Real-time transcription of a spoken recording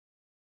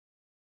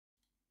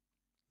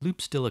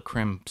Loops de la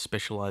Creme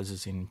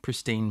specialises in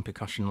pristine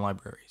percussion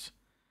libraries.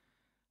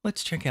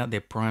 Let's check out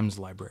their Primes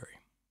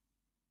library.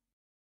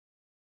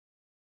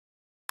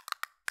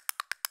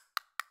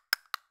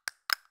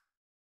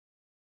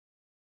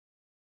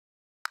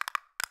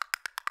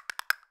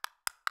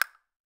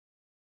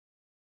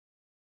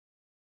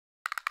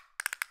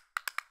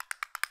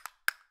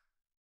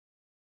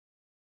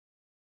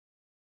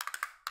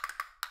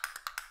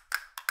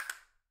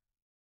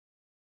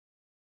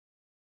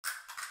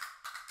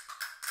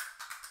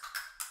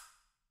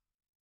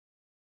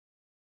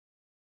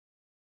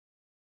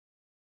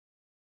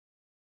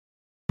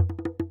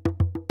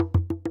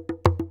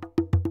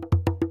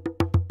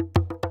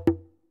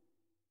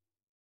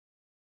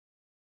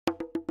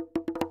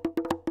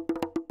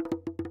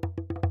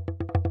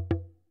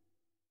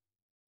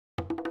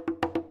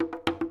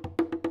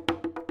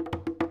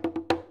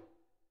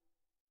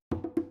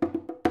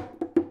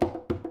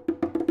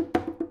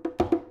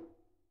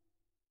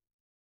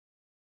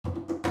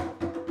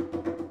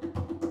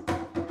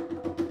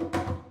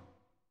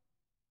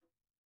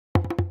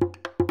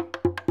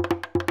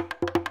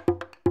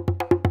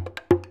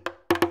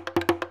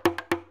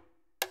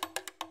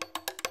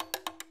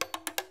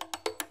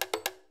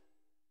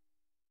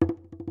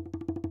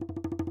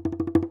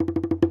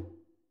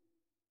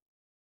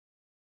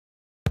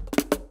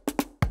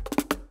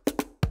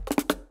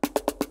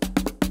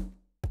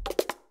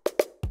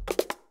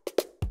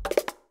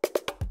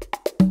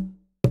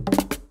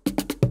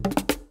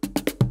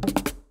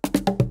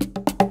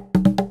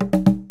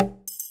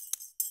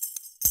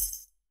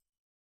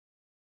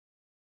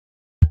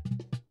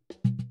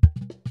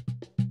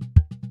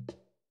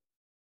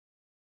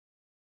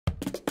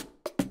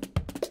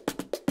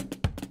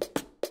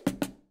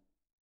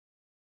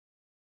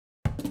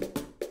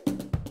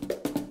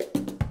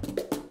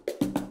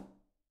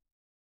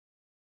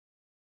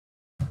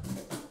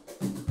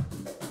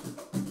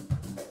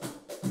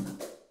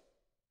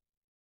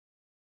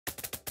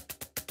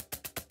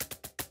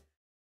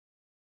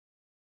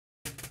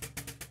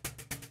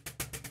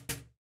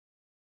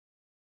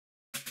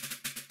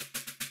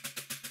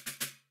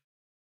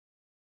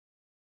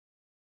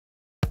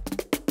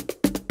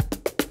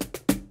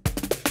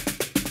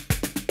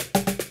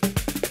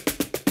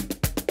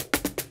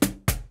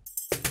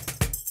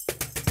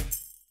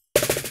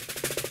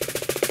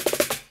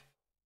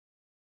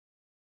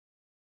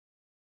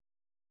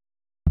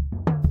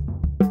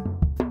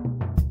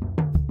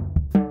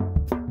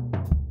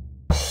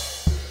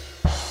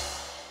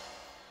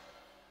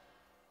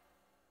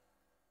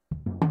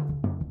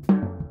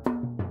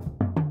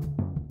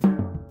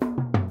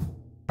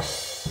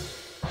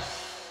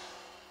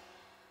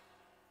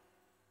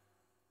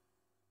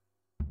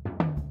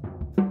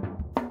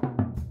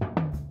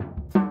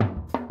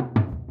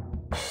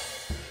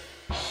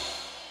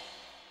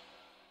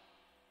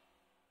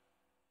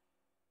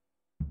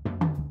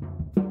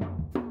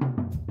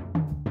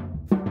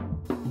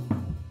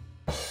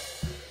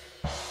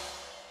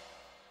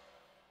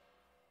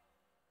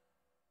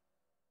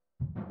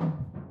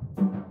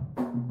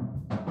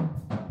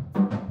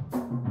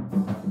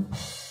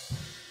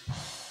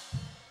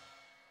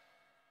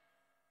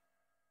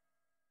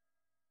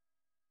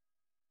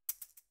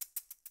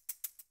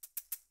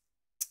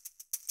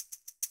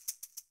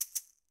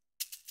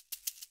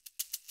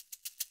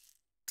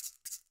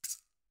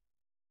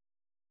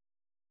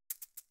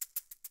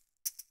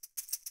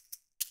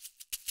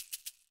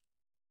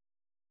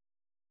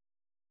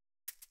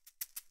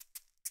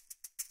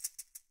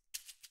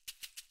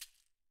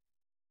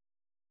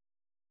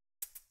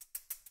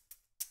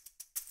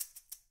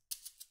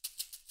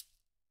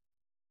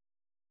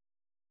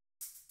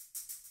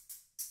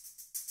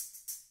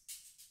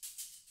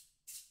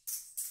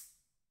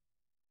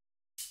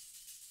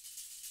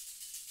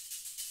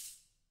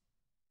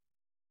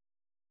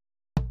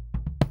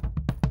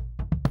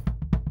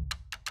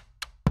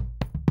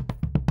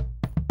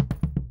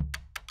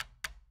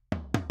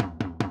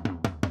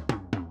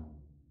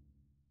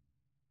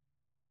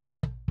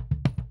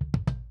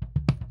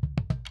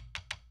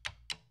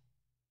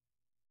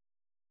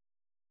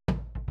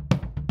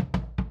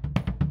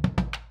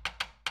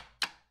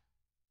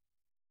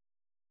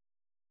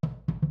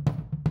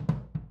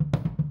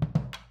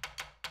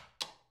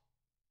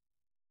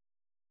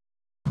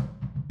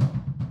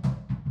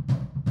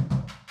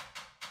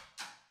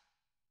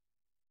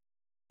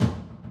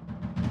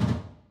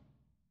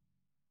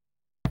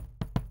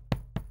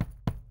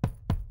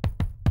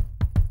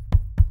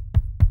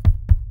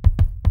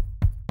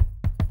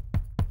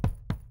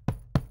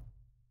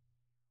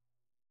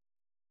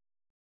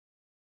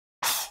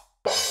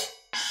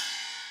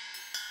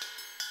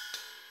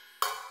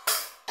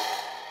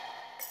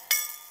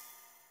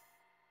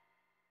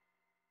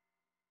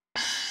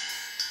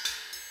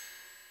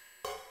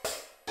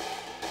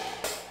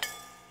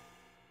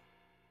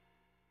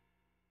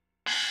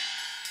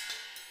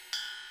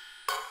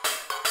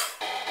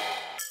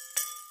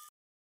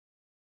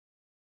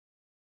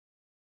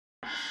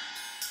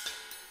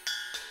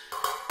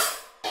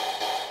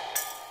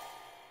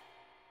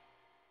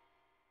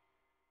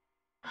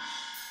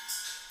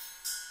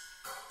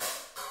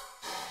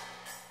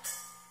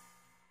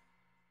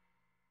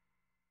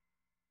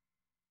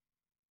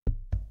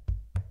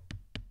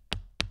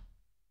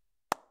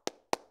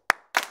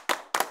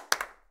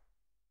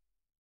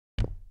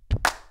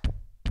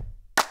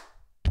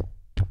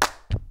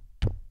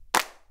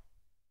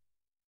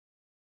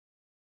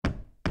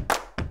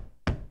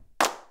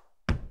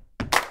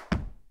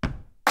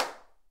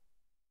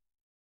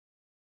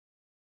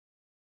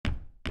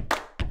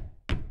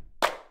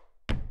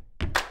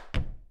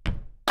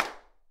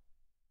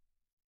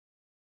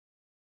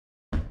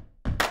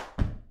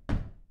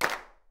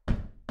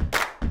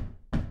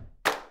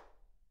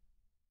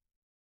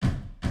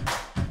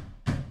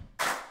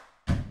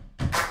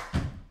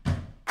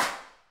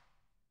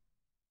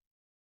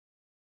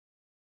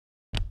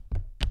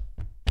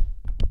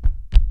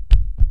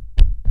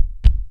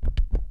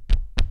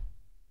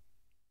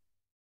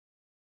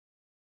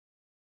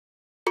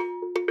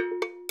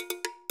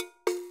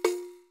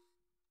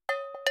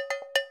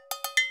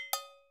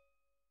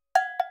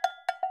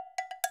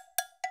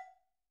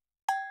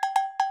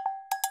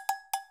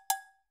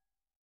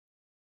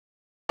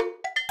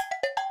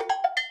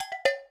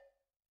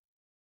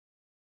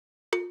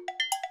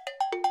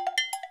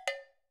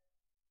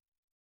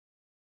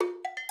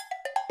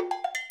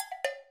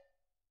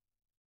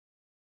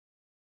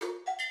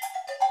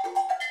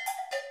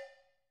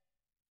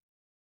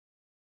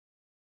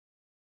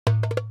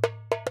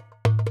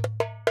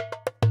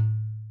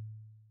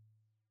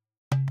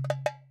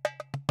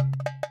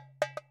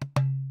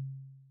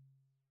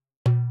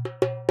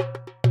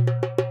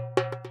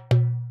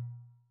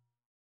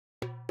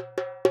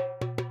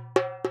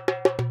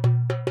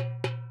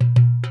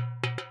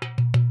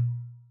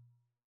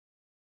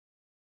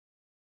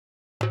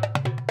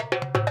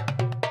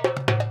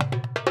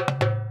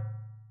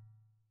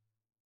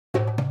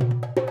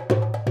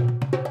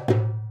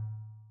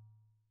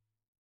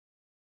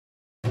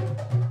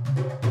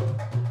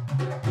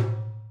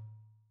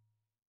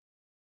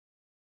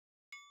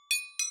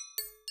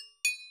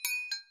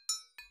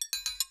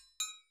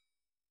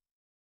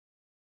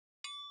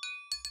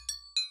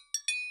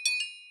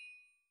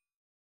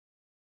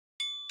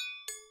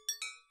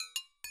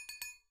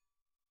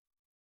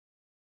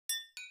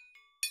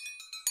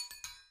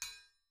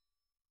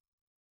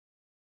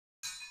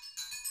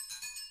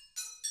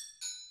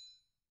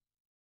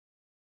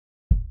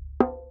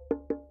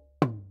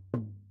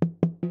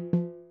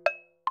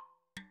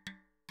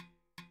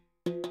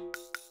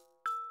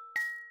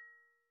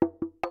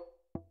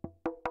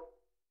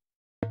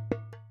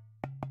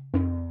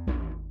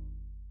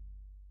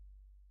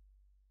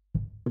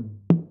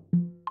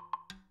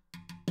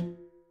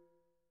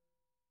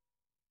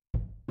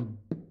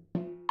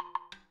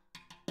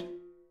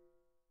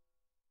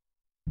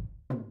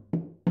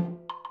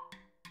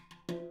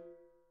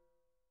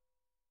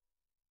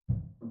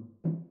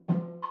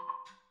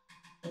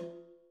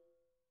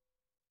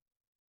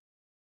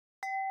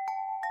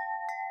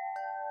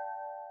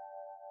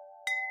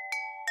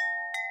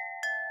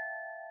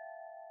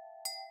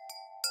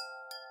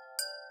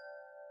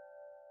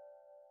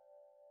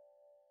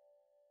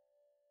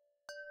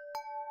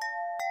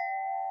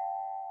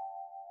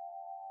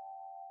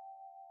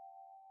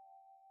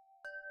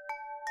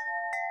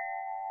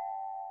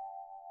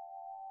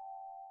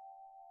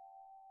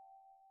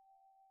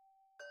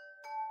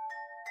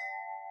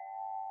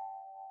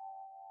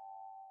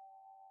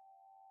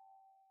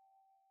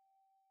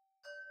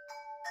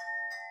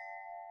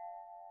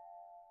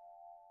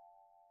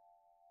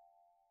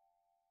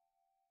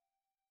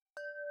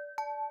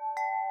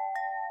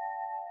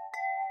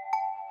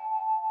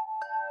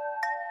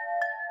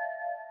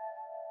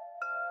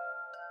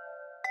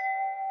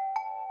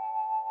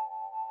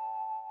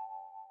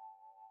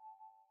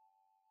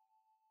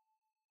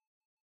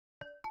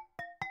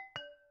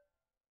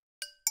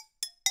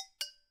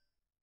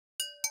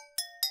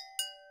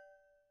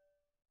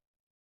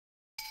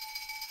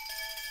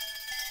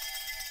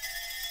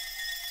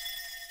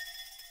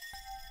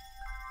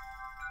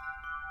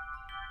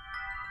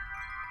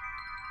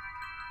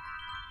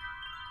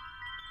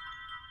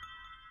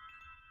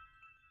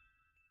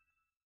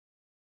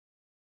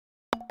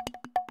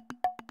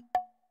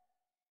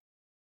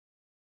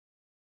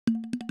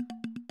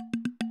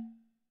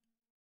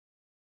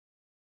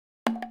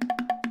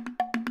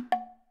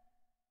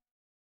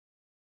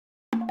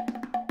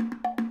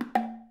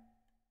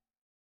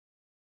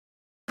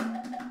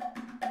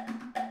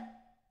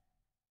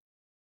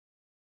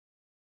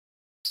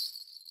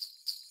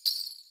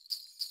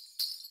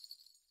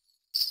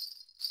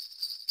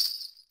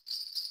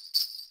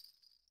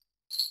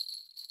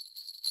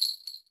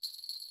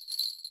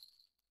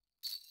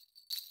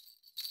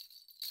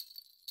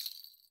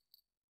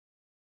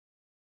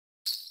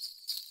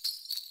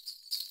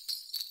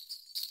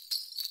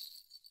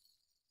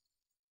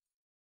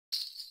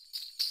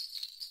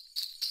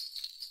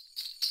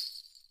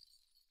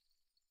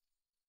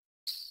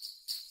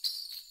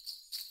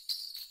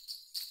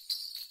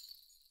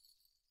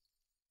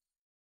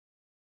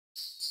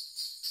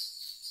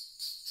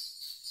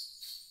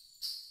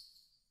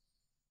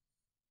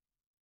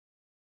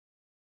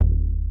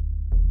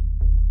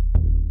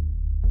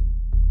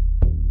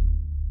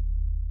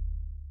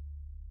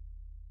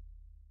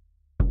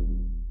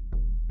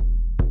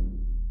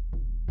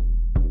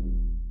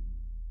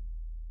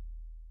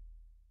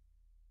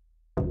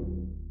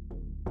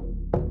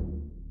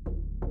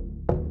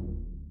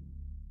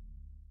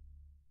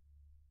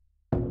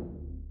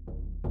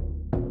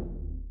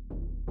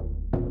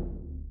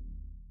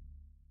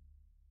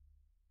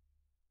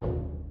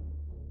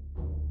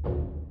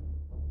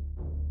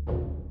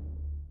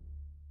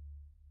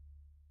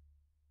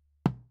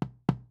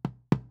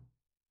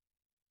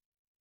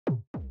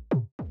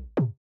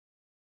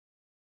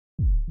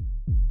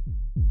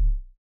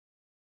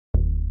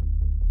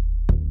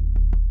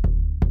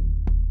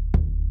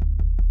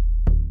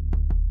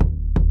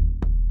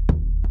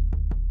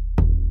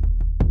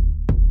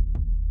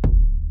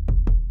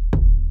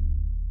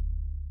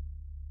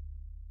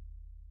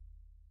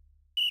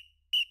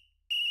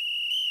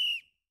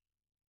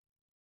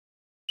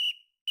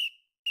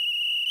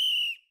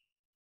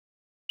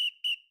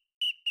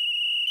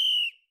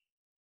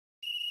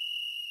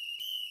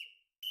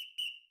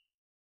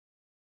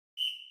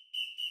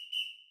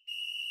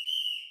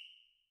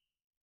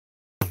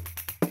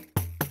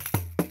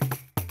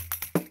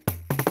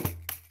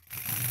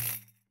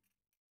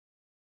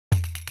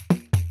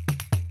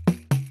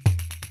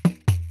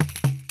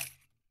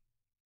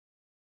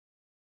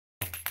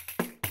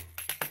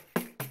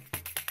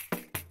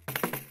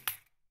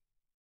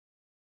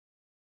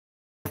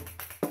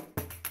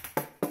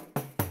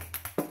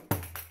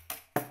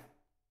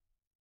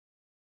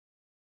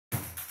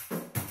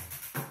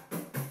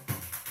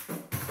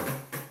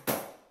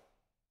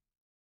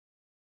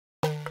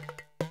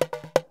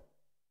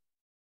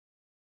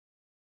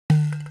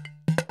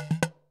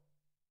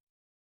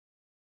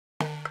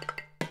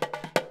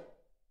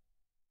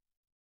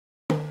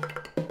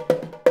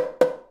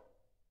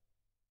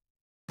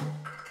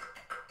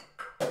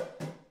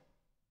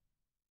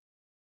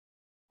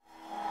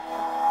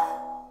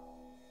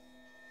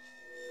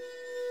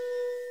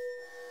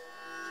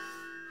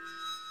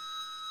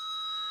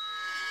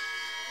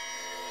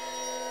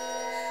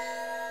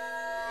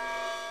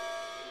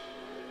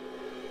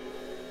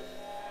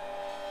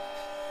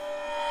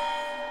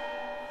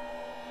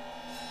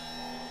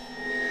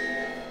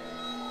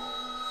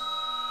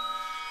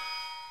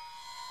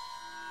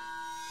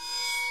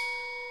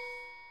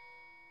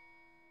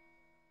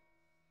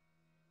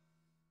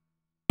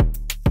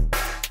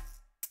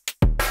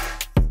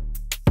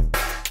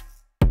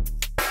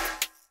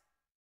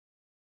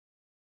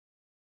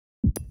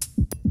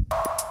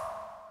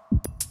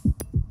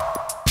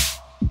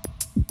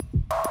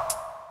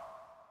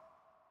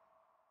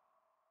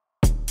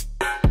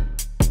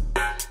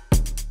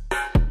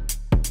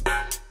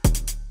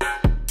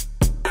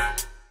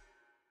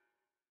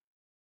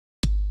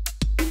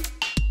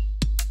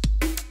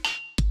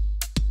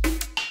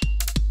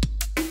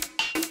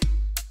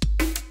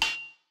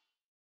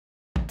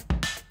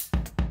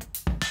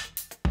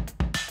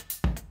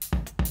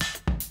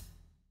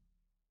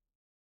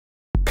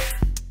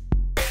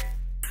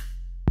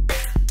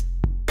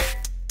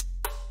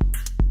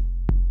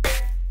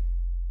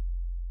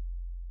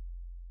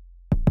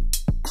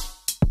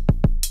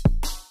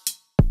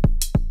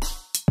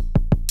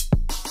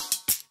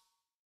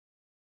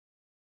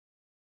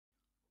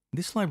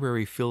 This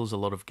library fills a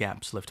lot of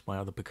gaps left by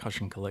other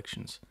percussion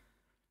collections.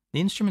 The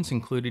instruments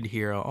included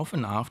here are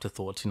often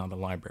afterthoughts in other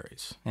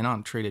libraries, and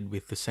aren't treated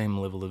with the same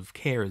level of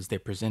care as they're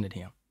presented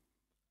here.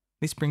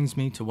 This brings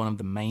me to one of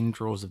the main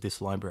draws of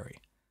this library,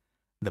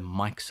 the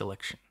mic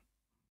selection.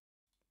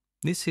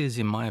 This is,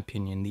 in my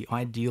opinion, the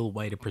ideal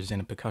way to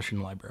present a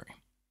percussion library.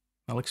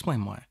 I'll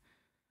explain why.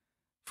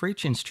 For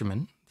each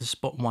instrument, the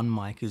spot 1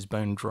 mic is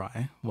bone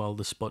dry, while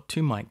the spot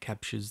 2 mic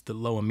captures the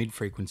lower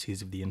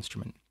mid-frequencies of the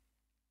instrument.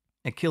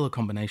 A killer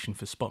combination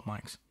for spot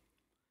mics.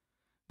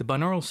 The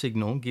binaural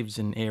signal gives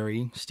an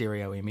airy,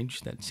 stereo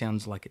image that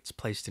sounds like it's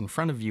placed in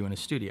front of you in a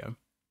studio.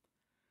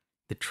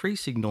 The tree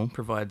signal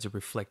provides a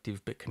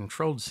reflective but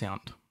controlled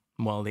sound,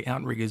 while the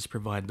outriggers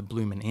provide the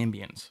bloom and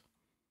ambience.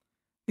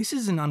 This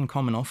is an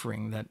uncommon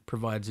offering that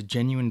provides a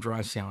genuine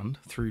dry sound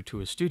through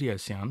to a studio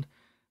sound,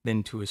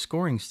 then to a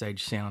scoring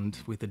stage sound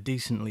with a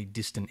decently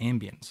distant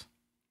ambience.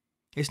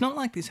 It's not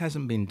like this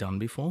hasn't been done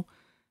before,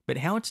 but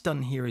how it's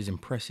done here is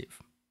impressive.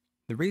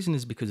 The reason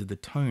is because of the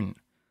tone.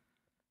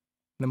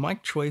 The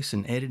mic choice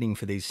and editing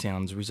for these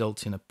sounds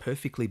results in a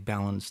perfectly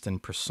balanced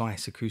and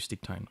precise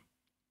acoustic tone.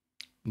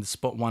 The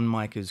spot 1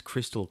 mic is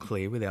crystal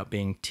clear without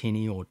being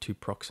tinny or too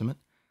proximate.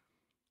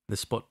 The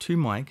spot 2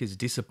 mic is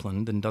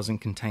disciplined and doesn't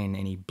contain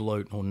any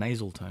bloat or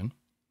nasal tone.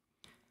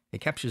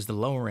 It captures the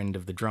lower end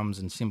of the drums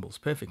and cymbals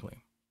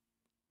perfectly.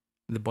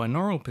 The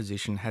binaural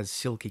position has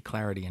silky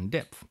clarity and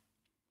depth.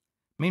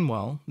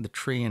 Meanwhile, the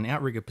tree and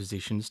outrigger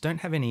positions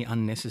don't have any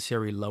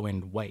unnecessary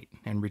low-end weight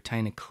and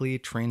retain a clear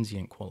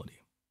transient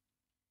quality.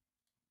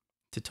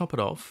 To top it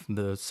off,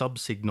 the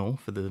sub-signal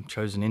for the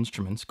chosen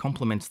instruments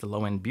complements the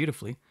low end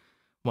beautifully,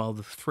 while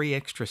the 3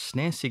 extra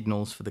snare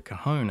signals for the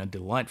Cajon are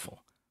delightful.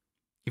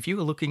 If you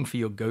are looking for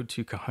your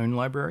go-to Cajon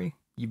library,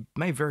 you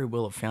may very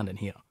well have found it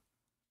here.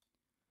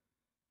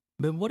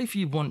 But what if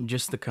you want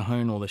just the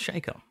Cajon or the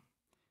shaker?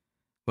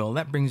 Well,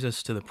 that brings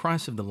us to the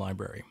price of the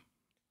library.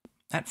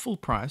 At full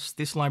price,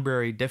 this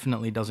library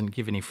definitely doesn't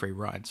give any free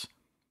rides.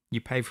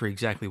 You pay for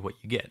exactly what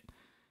you get,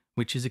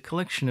 which is a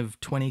collection of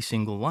 20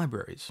 single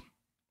libraries.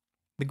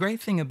 The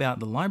great thing about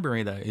the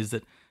library, though, is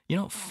that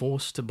you're not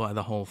forced to buy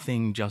the whole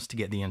thing just to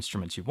get the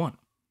instruments you want.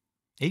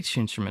 Each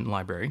instrument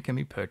library can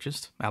be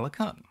purchased a la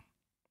carte.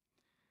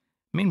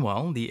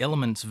 Meanwhile, the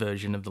Elements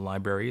version of the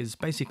library is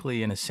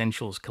basically an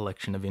essentials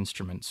collection of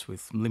instruments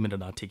with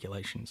limited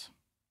articulations.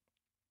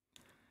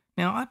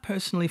 Now, I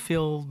personally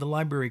feel the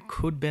library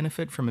could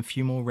benefit from a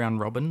few more round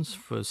robins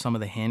for some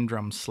of the hand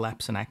drum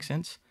slaps and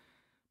accents,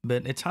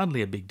 but it's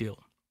hardly a big deal.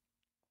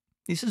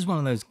 This is one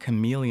of those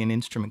chameleon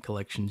instrument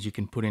collections you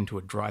can put into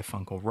a dry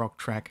funk or rock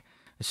track,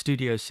 a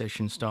studio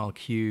session style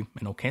cue,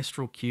 an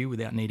orchestral cue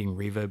without needing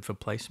reverb for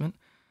placement,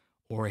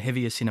 or a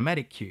heavier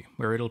cinematic cue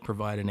where it'll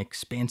provide an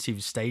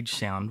expansive stage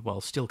sound while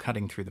still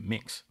cutting through the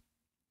mix.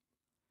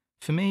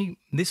 For me,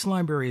 this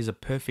library is a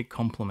perfect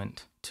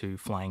complement to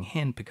flying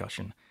hand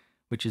percussion,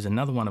 which is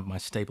another one of my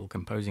staple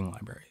composing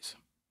libraries.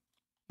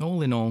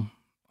 All in all,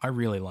 I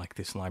really like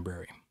this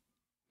library.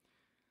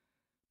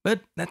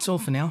 But that's all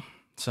for now,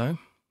 so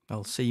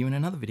I'll see you in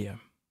another video.